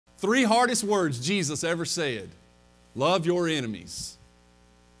3 hardest words Jesus ever said. Love your enemies.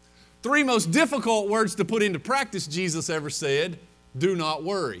 3 most difficult words to put into practice Jesus ever said. Do not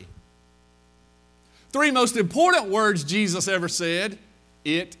worry. 3 most important words Jesus ever said.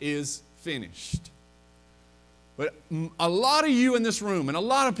 It is finished. But a lot of you in this room and a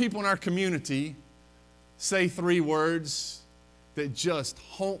lot of people in our community say 3 words that just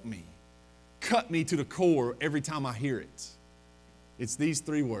haunt me, cut me to the core every time I hear it. It's these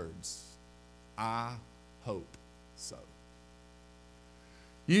 3 words. I hope so.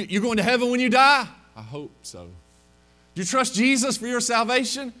 You going to heaven when you die? I hope so. You trust Jesus for your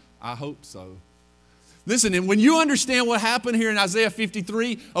salvation? I hope so. Listen, and when you understand what happened here in Isaiah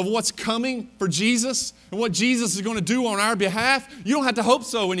 53 of what's coming for Jesus and what Jesus is going to do on our behalf, you don't have to hope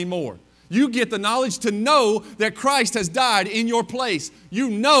so anymore. You get the knowledge to know that Christ has died in your place. You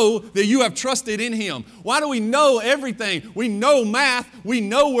know that you have trusted in Him. Why do we know everything? We know math. We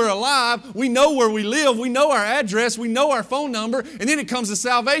know we're alive. We know where we live. We know our address. We know our phone number. And then it comes to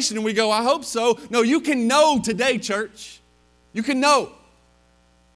salvation and we go, I hope so. No, you can know today, church. You can know.